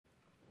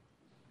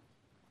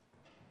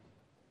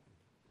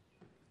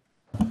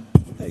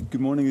Good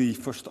morning. The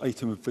first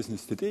item of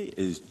business today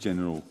is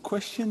general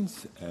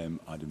questions.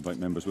 I'd invite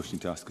members wishing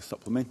to ask a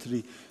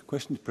supplementary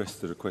question to press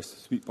the request to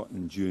speak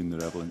button during the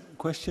relevant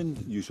question.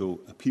 Usual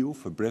appeal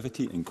for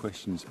brevity in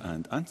questions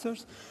and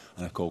answers.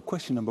 And I call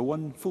question number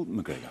 1,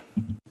 Fulton McGregor.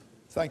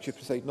 Thank you,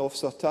 Presiding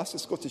Officer. To ask the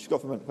Scottish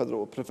Government whether it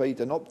will provide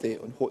an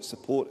update on what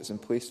support is in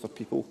place for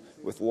people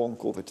with long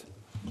COVID.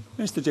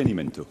 Minister Jenny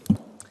Minto.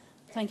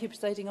 Thank you,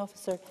 Presiding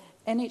Officer.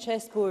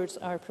 NHS boards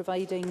are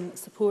providing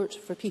support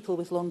for people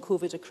with long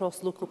COVID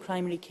across local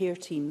primary care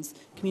teams,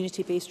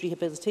 community-based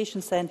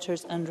rehabilitation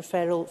centres and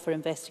referral for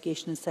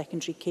investigation in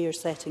secondary care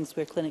settings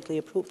where clinically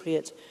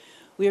appropriate.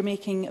 We are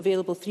making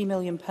available £3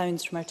 million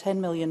from our £10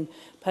 million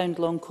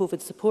long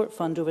COVID support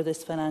fund over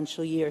this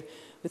financial year.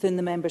 Within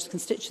the member's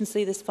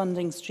constituency, this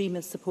funding stream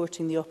is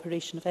supporting the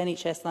operation of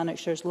NHS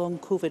Lanarkshire's long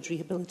COVID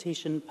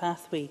rehabilitation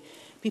pathway.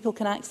 People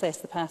can access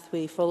the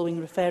pathway following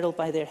referral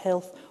by their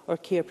health or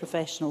care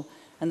professional,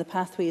 and the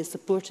pathway is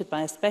supported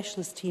by a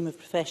specialist team of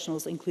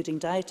professionals including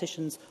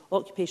dietitians,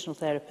 occupational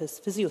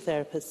therapists,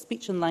 physiotherapists,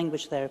 speech and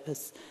language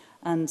therapists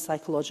and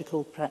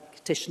psychological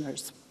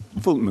practitioners.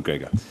 Fulton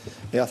McGregor.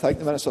 I thank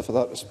the Minister for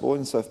that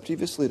response. I have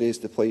previously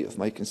raised the plight of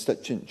my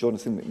constituent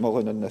Jonathan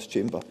McMullen in this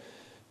chamber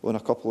on a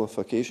couple of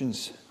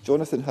occasions.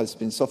 Jonathan has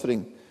been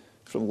suffering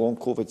from long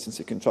COVID since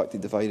he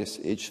contracted the virus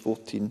aged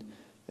 14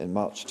 in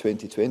March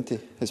 2020.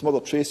 His mother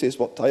Tracy has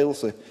worked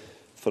tirelessly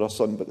for her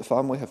son, but the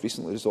family have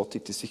recently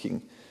resorted to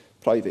seeking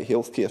private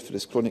health care for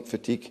his chronic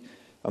fatigue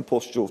and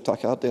postural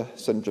tachycardia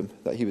syndrome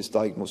that he was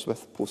diagnosed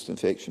with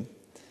post-infection.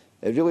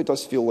 It really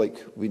does feel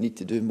like we need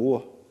to do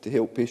more to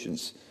help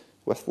patients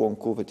with long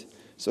COVID.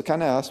 So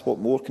can I ask what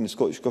more can the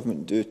Scottish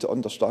Government do to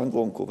understand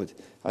long COVID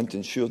and to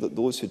ensure that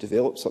those who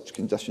develop such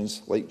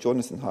conditions, like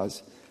Jonathan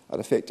has, are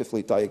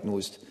effectively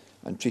diagnosed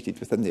and treated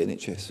within the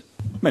NHS?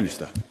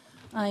 Minister.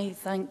 I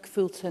thank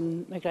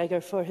Fulton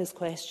McGregor for his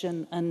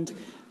question and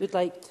would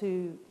like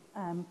to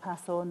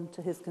pass on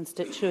to his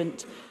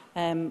constituent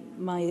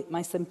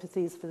my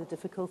sympathies for the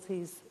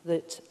difficulties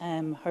that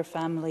her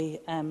family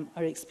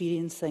are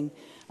experiencing.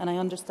 And I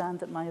understand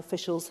that my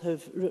officials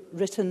have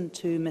written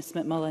to Ms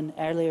McMullen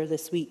earlier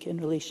this week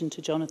in relation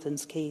to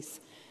Jonathan's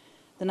case.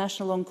 The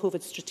National Long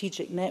COVID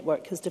Strategic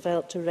Network has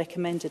developed a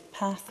recommended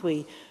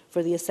pathway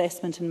for the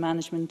assessment and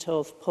management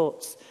of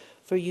POTS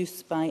for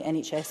use by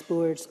NHS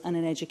boards and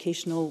an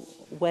educational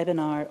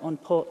webinar on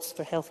POTS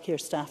for healthcare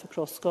staff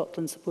across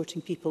Scotland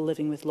supporting people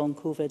living with long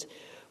COVID.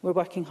 We're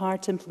working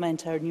hard to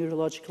implement our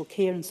Neurological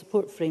Care and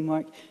Support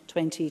Framework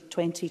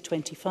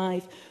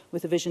 2020-25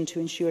 with a vision to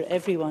ensure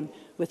everyone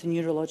with a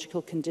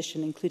neurological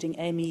condition, including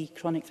ME,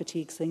 chronic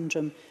fatigue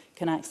syndrome,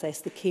 can access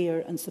the care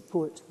and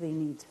support they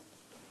need.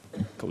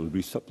 A couple of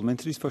brief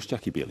supplementaries. First,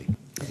 Jackie Bailey.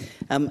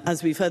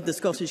 As we've heard, the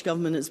Scottish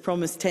Government has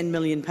promised £10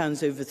 million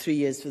over 3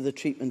 years for the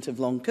treatment of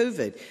long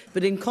COVID.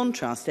 But in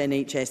contrast,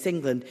 NHS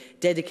England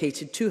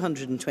dedicated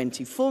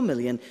 £224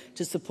 million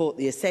to support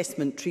the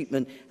assessment,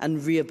 treatment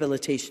and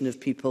rehabilitation of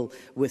people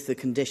with the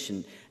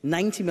condition.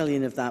 £90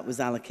 million of that was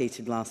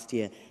allocated last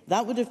year.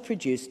 That would have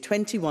produced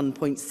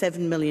 £21.7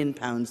 million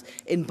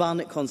in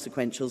Barnett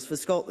consequentials for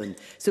Scotland.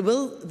 So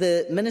will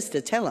the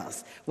Minister tell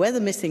us where the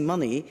missing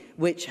money,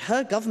 which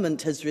her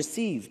government has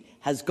received,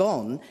 has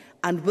gone,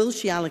 and will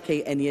she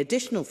allocate any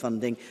additional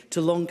funding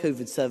to long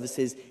COVID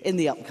services in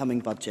the upcoming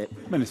budget?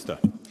 Minister.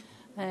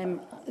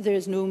 There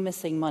is no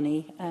missing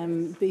money.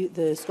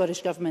 The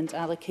Scottish Government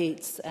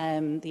allocates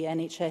the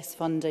NHS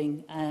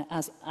funding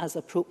as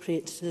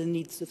appropriate to the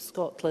needs of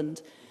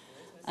Scotland.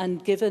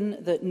 And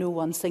given that no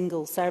one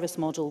single service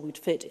model would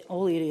fit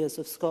all areas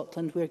of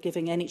Scotland, we are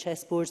giving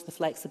NHS boards the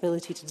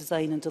flexibility to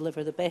design and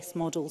deliver the best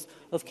models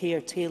of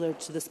care tailored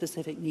to the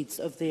specific needs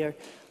of their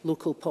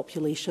local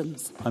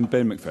populations. And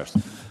Ben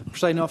McPherson.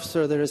 Presiding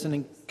Officer, there is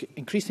an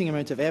increasing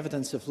amount of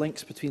evidence of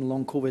links between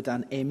long COVID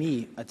and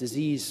ME, a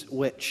disease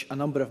which a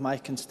number of my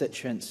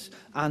constituents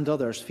and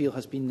others feel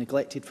has been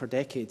neglected for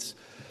decades.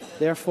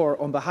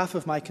 Therefore, on behalf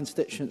of my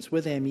constituents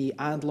with ME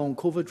and long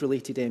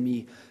COVID-related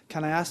ME,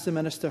 can I ask the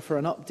Minister for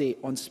an update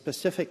on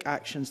specific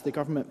actions the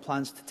Government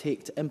plans to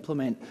take to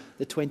implement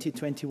the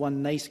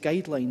 2021 NICE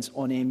guidelines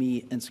on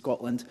ME in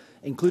Scotland,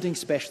 including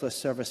specialist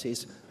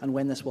services, and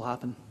when this will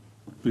happen?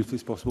 Briefly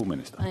as possible,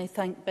 Minister. I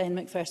thank Ben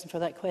McPherson for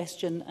that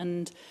question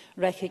and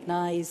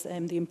recognise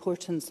the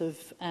importance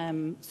of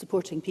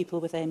supporting people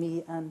with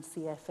ME and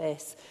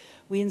CFS.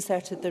 We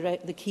inserted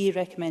the key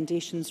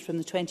recommendations from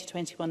the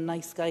 2021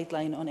 NICE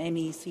guideline on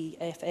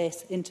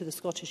ME/CFS into the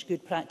Scottish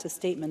Good Practice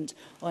Statement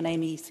on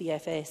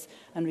ME/CFS,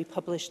 and we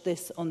published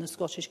this on the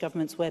Scottish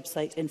Government's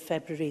website in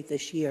February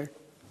this year.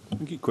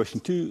 Thank you.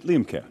 Question 2,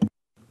 Liam Kerr.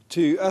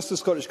 To ask the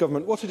Scottish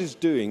Government what it is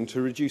doing to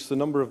reduce the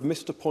number of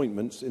missed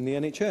appointments in the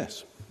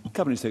NHS.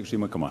 Cabinet Secretary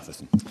Michael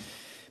Matheson.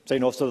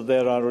 Presiding Officer,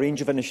 there are a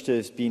range of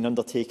initiatives being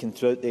undertaken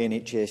throughout the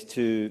NHS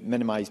to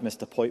minimise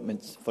missed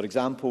appointments. For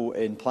example,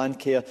 in planned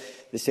care,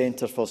 the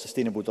Centre for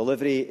Sustainable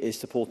Delivery is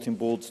supporting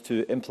boards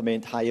to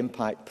implement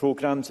high-impact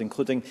programmes,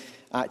 including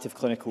active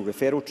clinical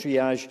referral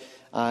triage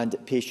and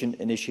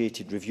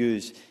patient-initiated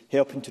reviews,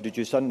 helping to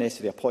reduce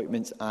unnecessary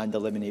appointments and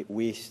eliminate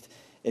waste.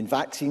 In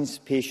vaccines,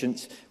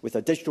 patients with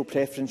a digital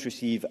preference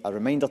receive a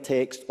reminder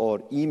text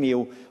or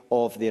email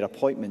of their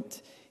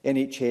appointment.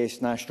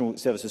 NHS National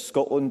Services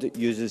Scotland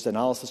uses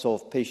analysis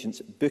of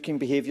patients' booking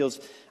behaviours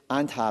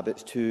and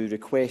habits to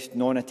request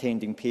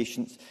non-attending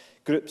patients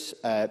groups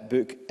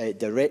book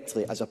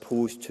directly as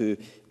opposed to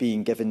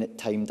being given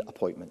timed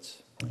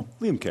appointments.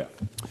 Liam Kerr.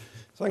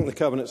 Thank the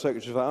Cabinet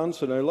Secretary for that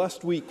answer. Now,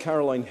 last week,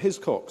 Caroline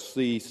Hiscox,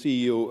 the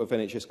CEO of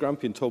NHS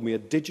Grampian, told me a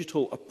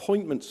digital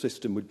appointment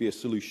system would be a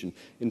solution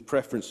in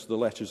preference to the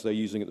letters they're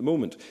using at the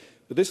moment.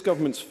 But this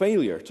government's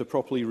failure to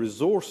properly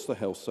resource the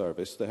health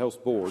service, the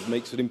health board,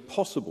 makes it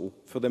impossible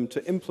for them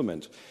to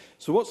implement.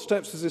 So what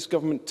steps is this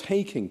government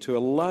taking to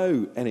allow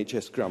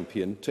NHS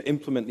Grampian to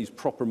implement these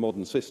proper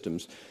modern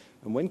systems?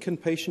 And when can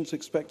patients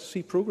expect to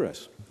see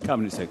progress?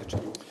 Cabinet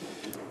Secretary.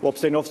 Well,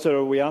 Presiding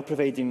Officer, we are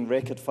providing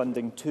record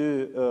funding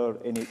to our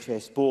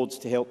NHS boards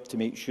to help to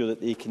make sure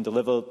that they can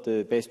deliver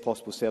the best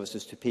possible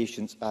services to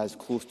patients as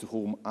close to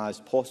home as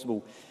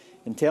possible.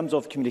 In terms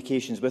of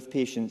communications with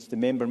patients, the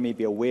member may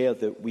be aware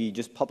that we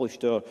just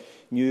published our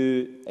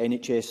new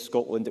NHS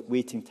Scotland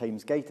waiting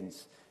times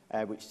guidance,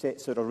 which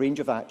sets out a range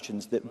of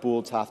actions that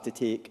boards have to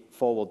take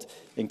forward,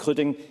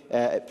 including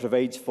it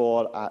provides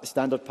for a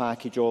standard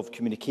package of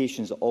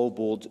communications that all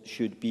boards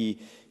should be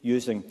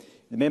using.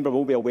 The member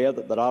will be aware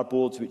that there are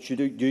boards which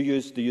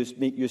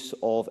make use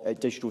of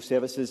digital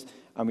services,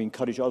 and we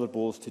encourage other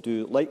boards to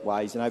do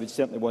likewise. And I would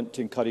certainly want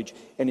to encourage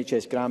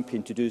NHS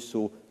Grampian to do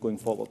so going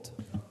forward.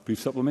 Brief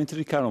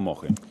supplementary, Carol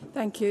Mochan.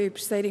 Thank you,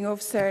 Presiding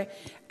Officer.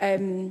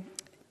 Can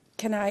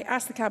I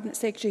ask the Cabinet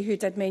Secretary, who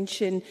did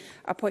mention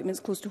appointments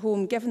close to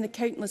home, given the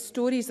countless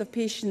stories of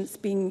patients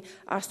being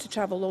asked to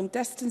travel long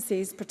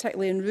distances,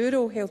 particularly in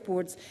rural health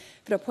boards,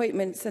 for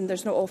appointments, and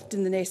there's not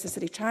often the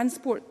necessary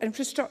transport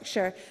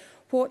infrastructure,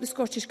 what the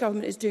Scottish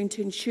Government is doing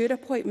to ensure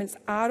appointments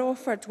are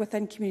offered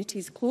within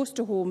communities close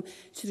to home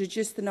to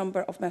reduce the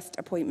number of missed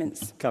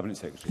appointments? Cabinet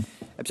Secretary.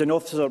 Presiding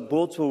Officer,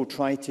 boards will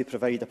try to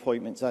provide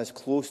appointments as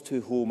close to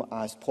home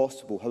as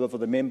possible. However,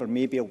 the member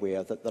may be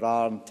aware that there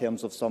are, in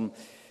terms of some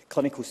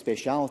clinical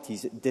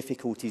specialities,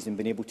 difficulties in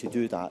being able to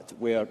do that,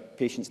 where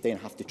patients then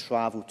have to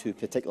travel to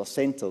particular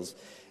centres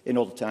in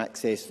order to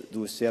access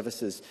those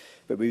services.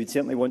 But we would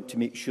certainly want to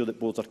make sure that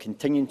boards are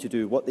continuing to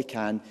do what they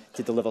can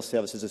to deliver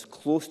services as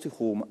close to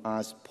home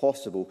as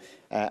possible,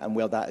 and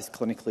where that is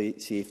clinically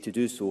safe to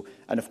do so.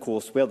 And of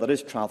course, where there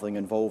is travelling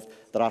involved,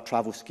 there are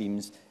travel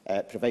schemes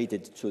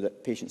provided so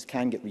that patients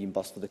can get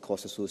reimbursed for the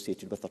costs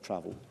associated with their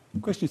travel.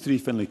 Question 3,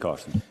 Finlay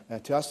Carson.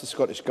 To ask the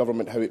Scottish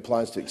Government how it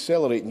plans to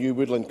accelerate new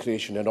woodland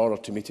creation in order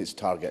to meet its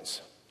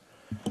targets.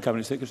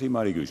 Cabinet Secretary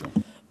Marie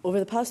Goujon. Over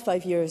the past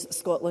 5 years,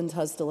 Scotland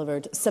has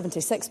delivered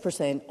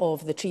 76%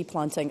 of the tree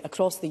planting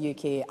across the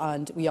UK,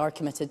 and we are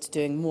committed to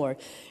doing more.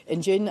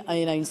 In June, I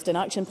announced an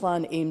action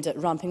plan aimed at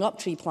ramping up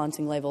tree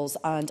planting levels,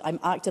 and I'm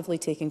actively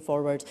taking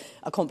forward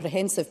a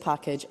comprehensive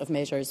package of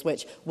measures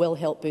which will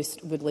help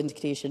boost woodland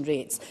creation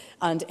rates.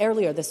 And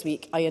earlier this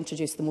week, I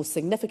introduced the most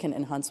significant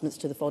enhancements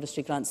to the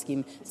Forestry Grant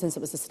Scheme since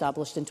it was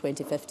established in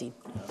 2015.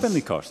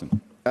 Finlay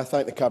Carson. I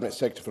thank the Cabinet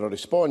Secretary for a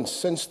response.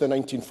 Since the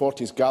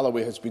 1940s,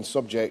 Galloway has been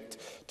subject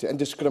to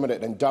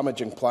indiscriminate and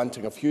damaging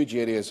planting of huge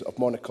areas of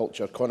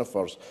monoculture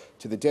conifers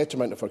to the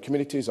detriment of our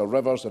communities, our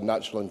rivers and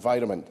natural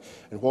environment,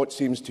 in what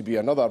seems to be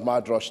another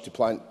mad rush to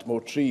plant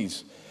more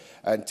trees.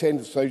 And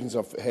tens of thousands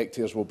of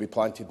hectares will be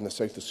planted in the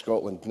south of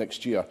Scotland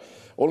next year.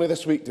 Only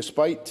this week,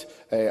 despite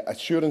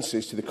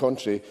assurances to the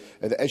contrary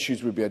that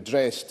issues will be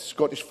addressed,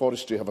 Scottish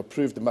Forestry have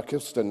approved the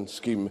Mackilston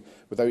scheme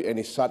without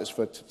any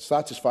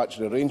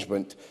satisfactory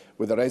arrangement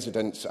with the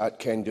residents at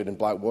Kendoon and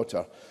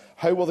Blackwater.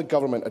 How will the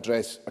Government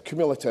address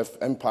accumulative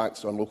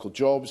impacts on local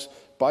jobs,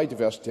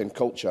 biodiversity and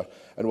culture?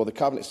 And will the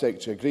Cabinet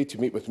Secretary agree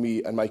to meet with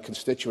me and my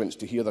constituents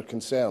to hear their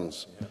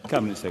concerns?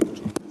 Cabinet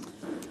Secretary.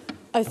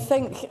 I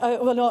think,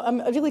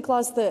 I'm really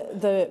glad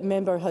that the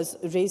member has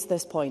raised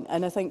this point,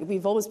 and I think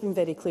we've always been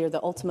very clear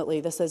that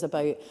ultimately this is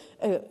about,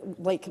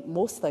 like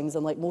most things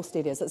and like most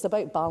areas, it's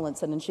about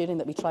balance and ensuring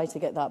that we try to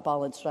get that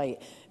balance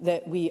right,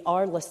 that we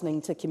are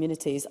listening to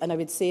communities. And I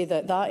would say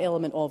that that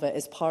element of it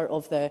is part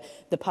of the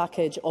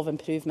package of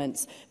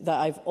improvements that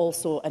I've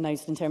also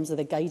announced in terms of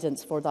the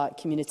guidance for that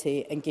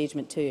community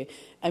engagement too.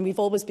 And we've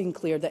always been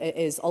clear that it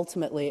is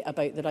ultimately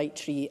about the right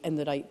tree in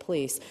the right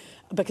place.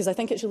 Because I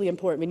think it's really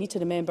important. We need to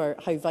remember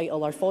how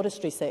vital our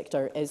forestry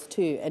sector is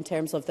too, in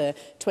terms of the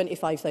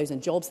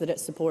 25,000 jobs that it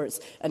supports,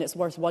 and it's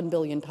worth £1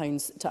 billion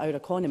to our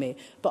economy.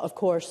 But of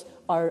course,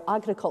 our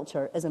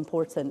agriculture is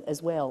important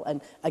as well. And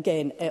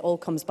again, it all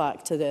comes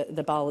back to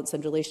the balance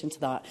in relation to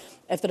that.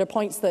 If there are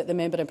points that the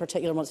member in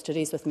particular wants to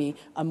raise with me,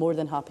 I'm more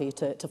than happy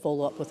to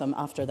follow up with them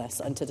after this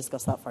and to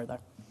discuss that further.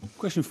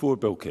 Question 4,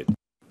 Bill Kidd.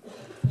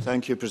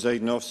 Thank you,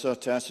 Presiding Officer.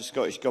 To ask the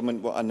Scottish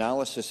Government what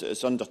analysis it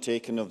is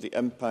undertaken of the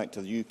impact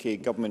of the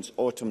UK Government's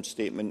autumn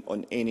statement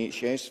on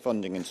NHS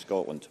funding in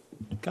Scotland.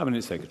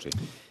 Cabinet Secretary.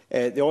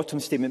 The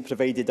autumn statement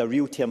provided a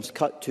real terms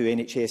cut to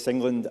NHS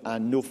England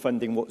and no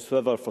funding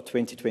whatsoever for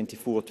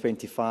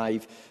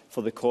 2024-25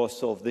 for the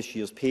costs of this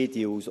year's pay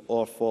deals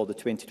or for the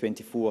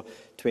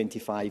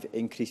 2024-25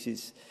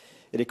 increases.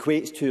 It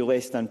equates to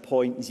less than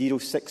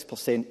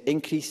 0.06%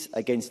 increase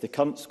against the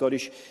current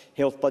Scottish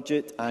health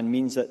budget and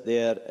means that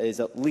there is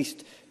at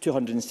least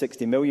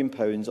 £260 million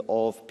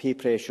of pay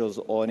pressures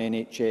on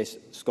NHS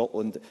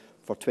Scotland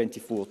for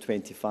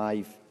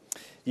 24-25.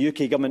 The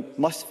UK Government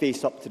must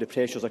face up to the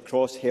pressures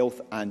across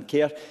health and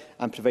care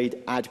and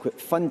provide adequate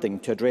funding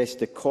to address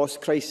the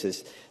cost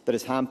crisis that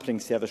is hampering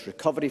service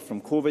recovery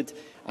from COVID,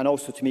 and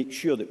also to make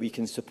sure that we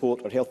can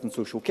support our health and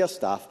social care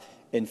staff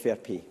in fair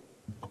pay.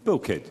 Bill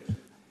Kidd.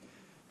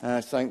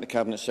 Thank the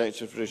Cabinet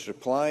Secretary for his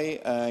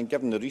reply.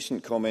 Given the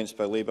recent comments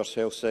by Labour's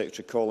Health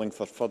Secretary calling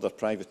for further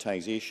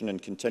privatisation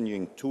and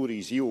continuing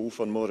Tory zeal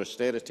for more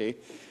austerity,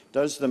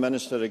 does the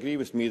Minister agree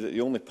with me that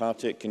the only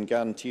party that can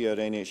guarantee our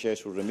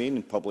NHS will remain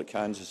in public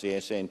hands is the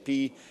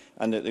SNP,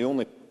 and that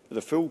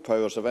the full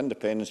powers of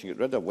independence to get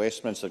rid of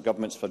Westminster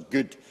governments for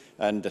good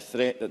and the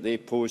threat that they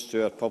pose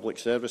to our public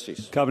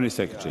services? Cabinet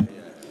Secretary.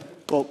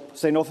 Well,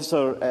 Signing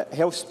Officer,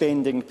 health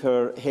spending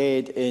per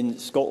head in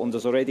Scotland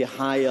is already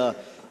higher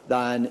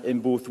than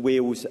in both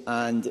Wales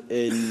and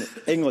in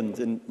England.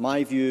 And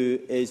my view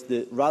is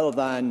that rather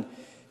than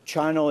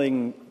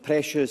channelling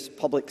precious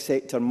public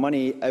sector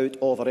money out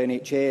of our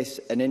NHS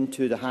and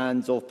into the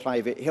hands of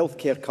private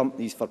healthcare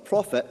companies for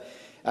profit,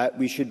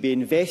 we should be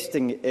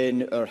investing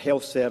in our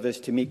health service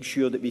to make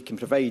sure that we can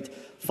provide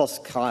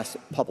first-class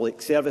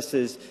public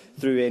services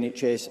through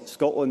NHS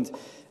Scotland.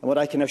 And what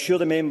I can assure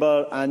the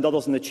member and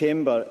others in the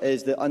chamber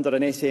is that under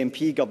an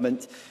SNP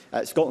government,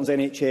 Scotland's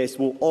NHS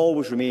will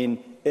always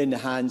remain in the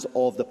hands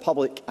of the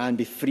public and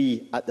be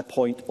free at the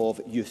point of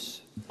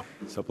use.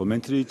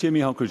 Supplementary, Jamie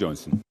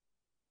Halker-Johnson.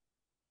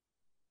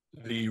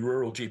 The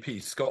Rural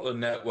GP Scotland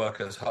network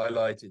has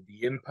highlighted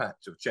the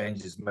impact of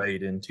changes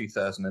made in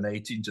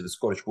 2018 to the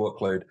Scottish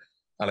Workload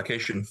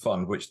Allocation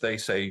Fund, which they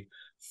say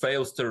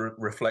fails to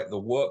reflect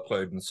the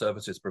workload and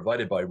services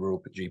provided by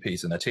rural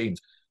GPs and their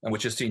teams, and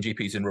which has seen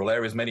GPs in rural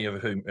areas, many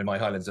of whom in my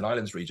Highlands and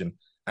Islands region,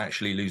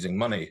 actually losing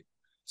money.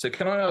 So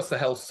can I ask the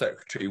Health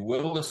Secretary,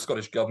 will the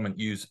Scottish Government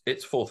use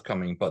its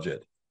forthcoming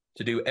budget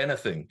to do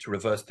anything to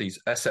reverse these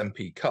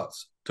SNP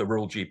cuts to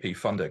rural GP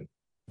funding?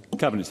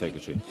 Cabinet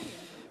Secretary.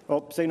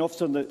 Well, Signing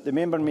Officer, the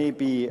member may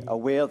be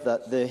aware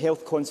that the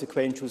health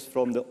consequentials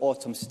from the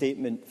autumn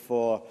statement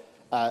for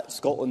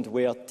Scotland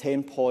were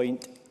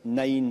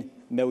 £10.9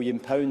 million.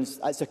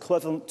 That's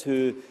equivalent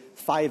to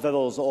 5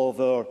 hours of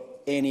our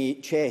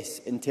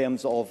NHS in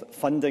terms of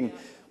funding.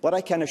 What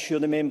I can assure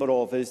the member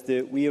of is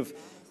that we have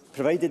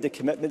provided the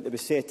commitment that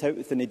was set out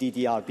within the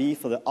DDRB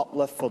for the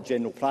uplift for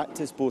general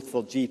practice, both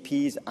for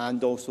GPs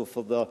and also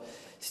for the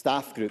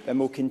staff group, and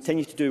we'll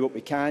continue to do what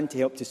we can to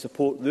help to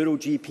support rural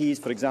GPs,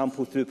 for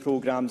example, through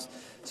programmes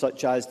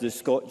such as the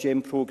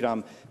ScotGem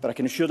programme. But I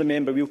can assure the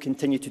member we will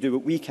continue to do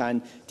what we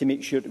can to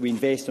make sure that we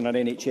invest in our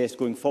NHS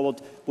going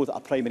forward, both at a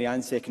primary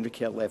and secondary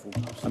care level.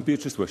 And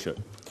Beatrice Wishart.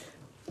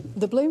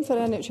 The blame for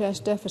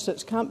NHS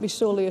deficits can't be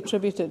solely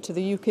attributed to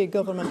the UK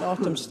Government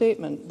autumn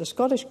statement. The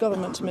Scottish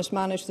Government's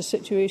mismanaged the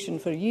situation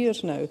for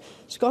years now.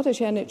 Scottish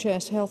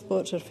NHS health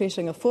boards are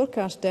facing a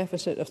forecast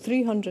deficit of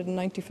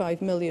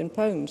 £395 million.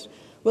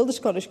 Will the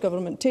Scottish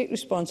Government take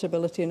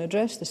responsibility and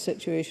address the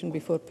situation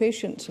before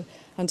patients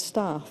and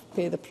staff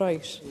pay the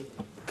price?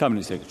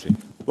 Cabinet Secretary.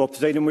 Well,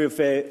 President, we've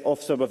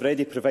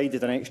already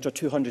provided an extra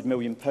 £200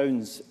 million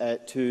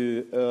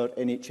to our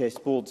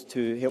NHS boards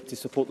to help to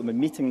support them in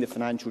meeting the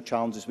financial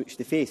challenges which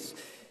they face.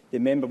 The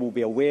member will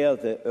be aware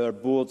that our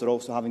boards are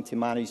also having to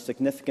manage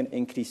significant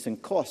increase in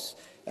costs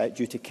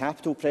due to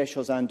capital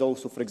pressures and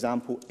also, for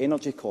example,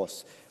 energy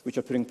costs, which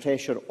are putting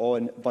pressure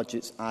on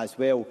budgets as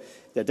well.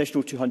 The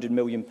additional £200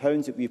 million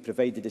that we've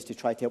provided is to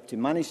try to help to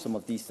manage some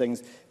of these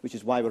things, which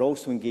is why we're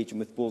also engaging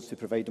with boards to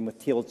provide them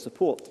with tailored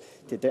support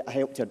to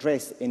help to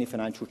address any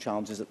financial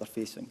challenges that they're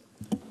facing.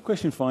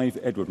 Question 5,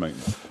 Edward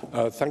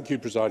Mountain. Thank you,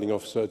 Presiding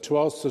Officer. To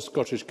ask the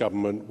Scottish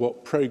Government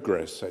what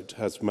progress it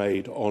has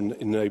made on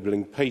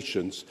enabling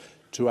patients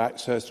to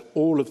access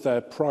all of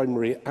their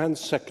primary and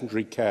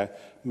secondary care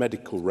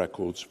medical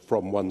records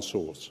from one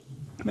source.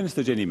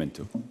 Minister Jenny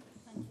Minto.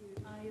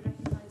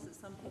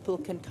 People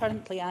can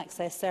currently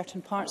access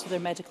certain parts of their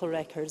medical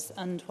records,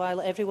 and while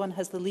everyone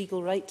has the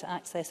legal right to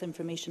access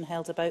information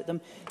held about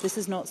them, this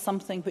is not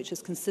something which is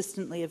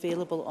consistently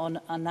available on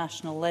a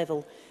national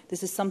level.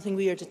 This is something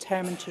we are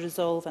determined to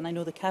resolve, and I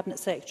know the Cabinet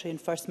Secretary and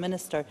First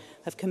Minister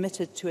have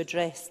committed to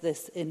address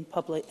this in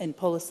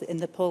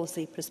the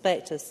policy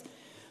prospectus.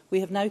 We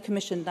have now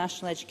commissioned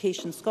National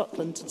Education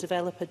Scotland to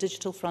develop a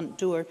digital front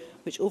door,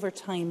 which over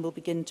time will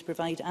begin to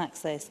provide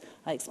access.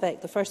 I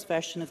expect the first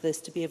version of this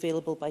to be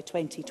available by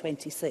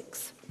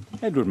 2026.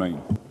 Edward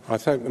Main. I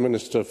thank the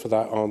Minister for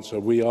that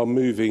answer. We are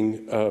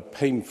moving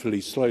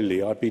painfully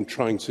slowly. I've been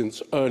trying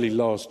since early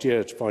last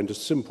year to find a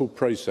simple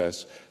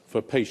process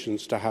for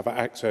patients to have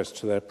access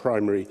to their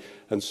primary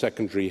and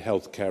secondary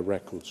healthcare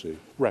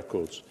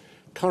records.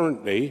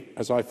 Currently,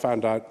 as I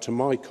found out to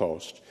my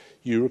cost,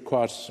 you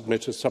require to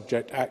submit a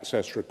subject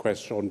access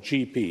request on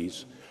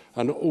GPs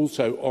and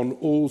also on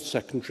all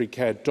secondary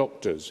care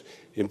doctors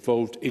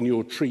involved in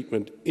your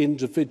treatment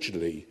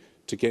individually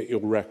to get your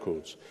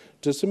records.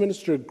 Does the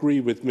Minister agree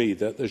with me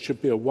that there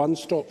should be a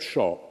one-stop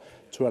shop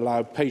to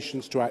allow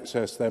patients to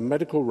access their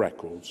medical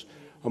records?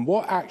 And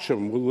what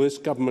action will this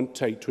government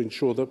take to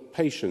ensure that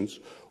patients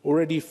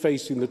already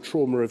facing the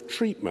trauma of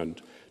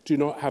treatment do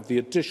not have the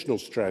additional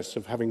stress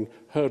of having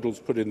hurdles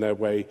put in their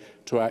way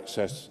to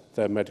access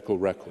their medical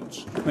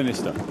records?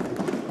 Minister.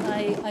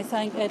 I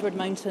thank Edward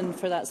Mountain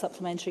for that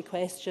supplementary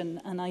question,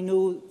 and I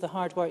know the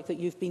hard work that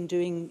you've been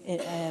doing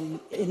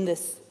in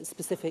this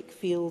specific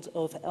field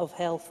of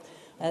health,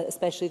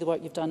 especially the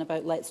work you've done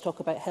about Let's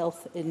Talk About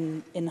Health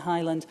in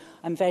Highland.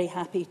 I'm very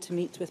happy to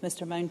meet with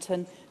Mr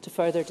Mountain to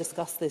further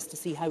discuss this, to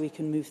see how we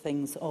can move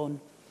things on.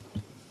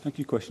 Thank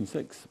you. Question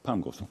 6.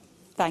 Pam Gossel.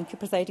 Thank you,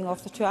 Presiding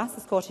Officer. To ask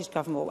the Scottish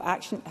Government what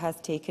action it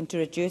has taken to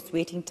reduce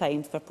waiting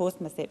times for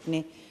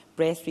post-mastectomy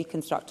breast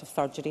reconstructive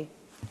surgery.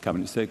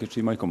 Cabinet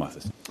Secretary Michael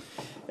Matheson.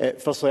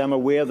 Firstly, I'm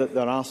aware that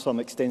there are some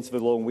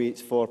extensively long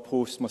waits for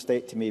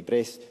post-mastectomy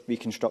breast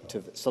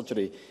reconstructive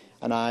surgery,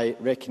 and I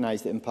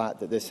recognise the impact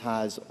that this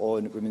has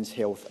on women's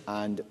health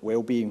and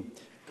well-being.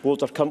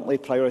 Boards are currently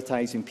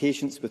prioritising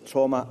patients with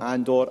trauma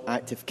and/or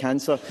active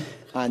cancer,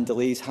 and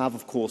delays have,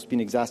 of course, been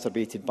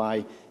exacerbated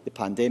by the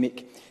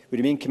pandemic. We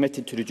remain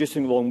committed to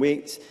reducing long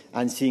waits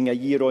and seeing a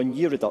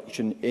year-on-year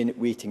reduction in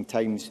waiting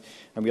times.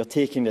 And we are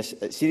taking this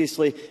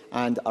seriously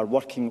and are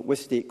working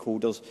with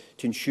stakeholders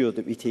to ensure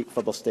that we take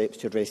further steps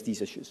to address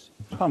these issues.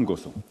 Pam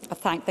Gossel. I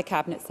thank the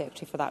Cabinet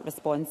Secretary for that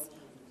response.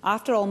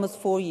 After almost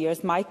 4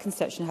 years, my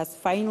constituent has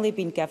finally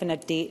been given a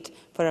date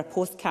for a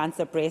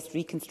post-cancer breast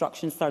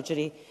reconstruction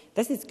surgery.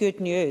 This is good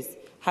news.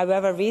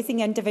 However, raising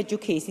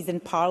individual cases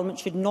in Parliament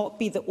should not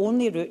be the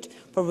only route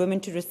for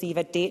women to receive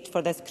a date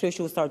for this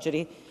crucial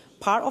surgery.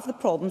 Part of the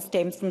problem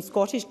stems from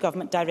Scottish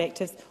Government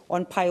directives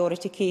on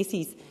priority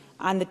cases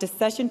and the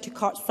decision to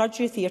cut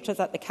surgery theatres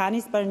at the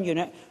Cannisburn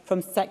unit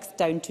from 6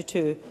 down to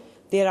 2.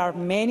 There are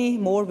many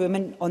more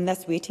women on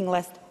this waiting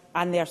list,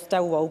 and there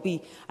still will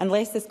be,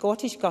 unless the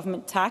Scottish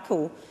Government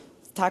tackles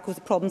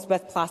the problems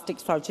with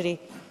plastic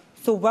surgery.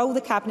 So will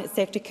the Cabinet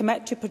Secretary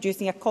commit to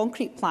producing a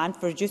concrete plan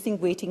for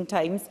reducing waiting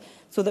times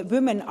so that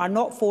women are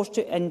not forced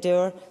to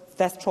endure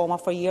this trauma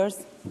for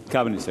years?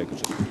 Cabinet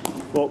Secretary.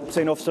 Well,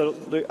 Presiding Officer,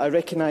 look, I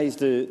recognise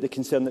the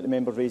concern that the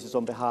member raises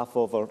on behalf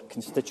of our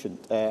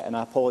constituent, and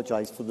I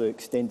apologise for the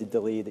extended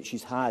delay that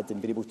she's had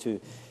in being able to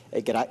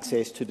get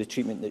access to the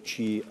treatment that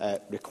she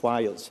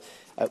requires.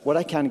 What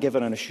I can give her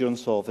an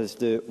assurance of is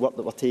the work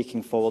that we're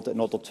taking forward in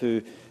order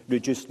to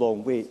reduce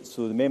long waits.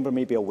 So the member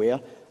may be aware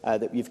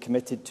that we've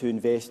committed to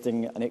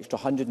investing an extra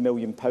 £100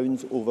 million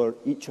over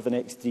each of the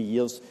next 3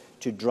 years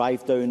to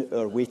drive down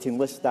our waiting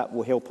list. That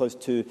will help us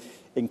to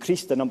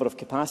increase the number of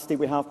capacity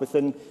we have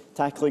within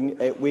tackling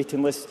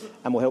waiting lists,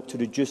 and will help to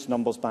reduce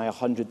numbers by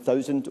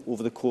 100,000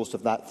 over the course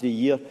of that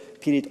 3-year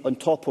period, on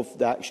top of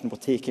the action we're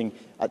taking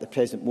at the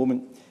present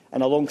moment.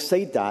 And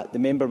alongside that, the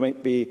member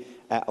might be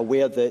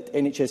aware that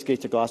NHS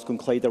Greater Glasgow and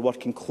Clyde are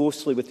working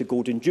closely with the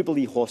Golden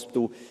Jubilee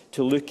Hospital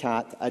to look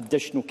at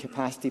additional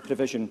capacity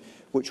provision,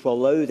 which will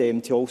allow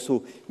them to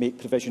also make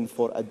provision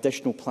for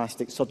additional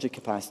plastic surgery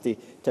capacity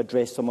to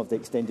address some of the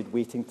extended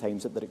waiting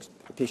times that the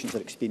patients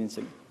are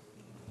experiencing.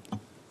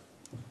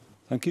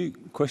 Thank you.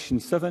 Question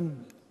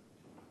 7.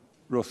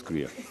 Ross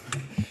Greer.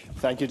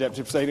 Thank you,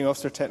 Deputy Presiding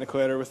Officer. Technical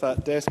error with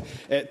that desk.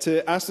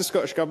 To ask the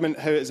Scottish Government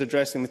how it is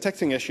addressing the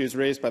ticketing issues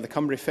raised by the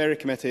Cumbria Ferry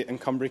Committee and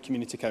Cumbria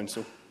Community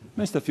Council.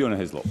 Minister Fiona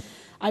Hislop.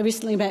 I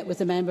recently met with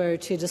the member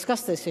to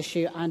discuss this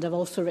issue, and I've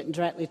also written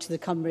directly to the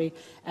Cumbria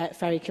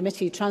Ferry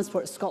Committee.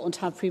 Transport Scotland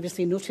have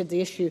previously noted the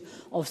issue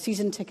of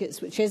season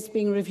tickets, which is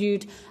being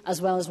reviewed,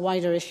 as well as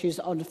wider issues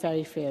on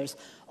ferry fares.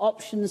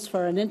 Options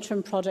for an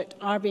interim product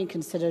are being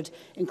considered,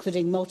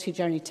 including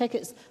multi-journey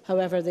tickets.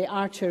 However, the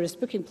Our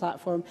Tourist booking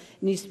platform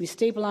needs to be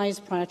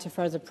stabilised prior to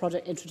further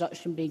product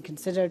introduction being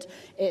considered.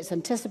 It's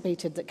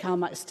anticipated that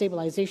CalMac's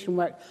stabilisation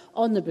work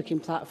on the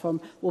booking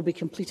platform will be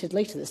completed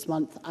later this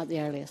month at the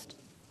earliest.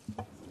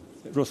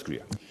 Ross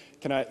Greer.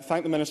 Can I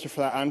thank the Minister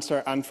for that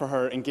answer and for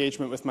her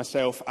engagement with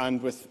myself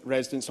and with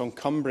residents on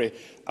Cumbria.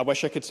 I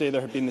wish I could say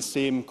there had been the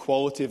same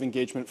quality of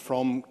engagement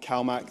from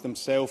CalMac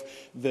themselves.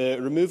 The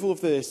removal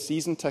of the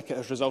season ticket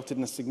has resulted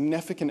in a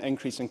significant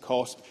increase in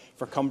cost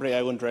for Cumbria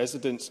Island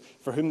residents,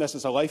 for whom this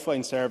is a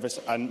lifeline service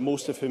and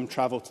most of whom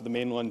travel to the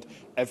mainland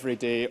every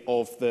day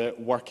of the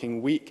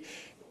working week.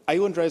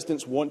 Island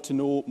residents want to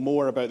know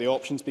more about the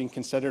options being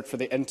considered for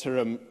the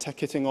interim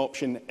ticketing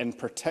option in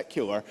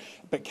particular,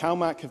 but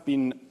CalMac have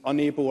been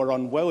unable or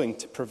unwilling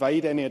to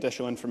provide any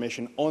additional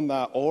information on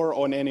that or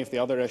on any of the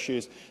other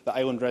issues that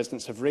Island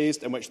residents have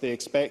raised, in which they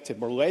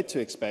were led to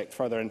expect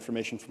further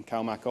information from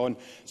CalMac on.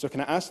 So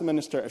can I ask the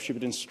Minister if she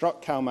would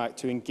instruct CalMac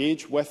to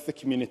engage with the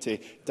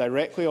community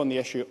directly on the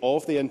issue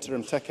of the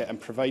interim ticket and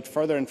provide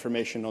further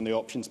information on the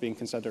options being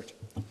considered?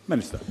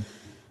 Minister.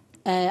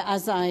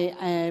 As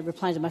I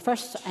replied in my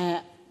first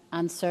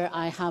answer.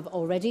 I have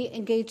already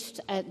engaged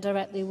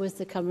directly with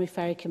the Cymru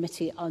Ferry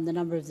Committee on the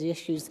number of the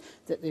issues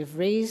that they've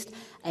raised.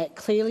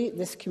 Clearly,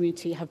 this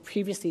community have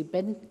previously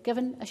been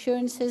given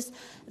assurances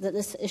that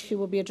this issue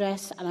will be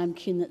addressed, and I'm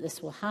keen that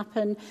this will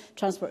happen.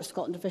 Transport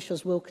Scotland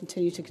officials will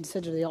continue to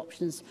consider the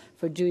options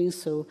for doing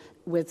so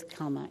with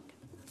CalMac.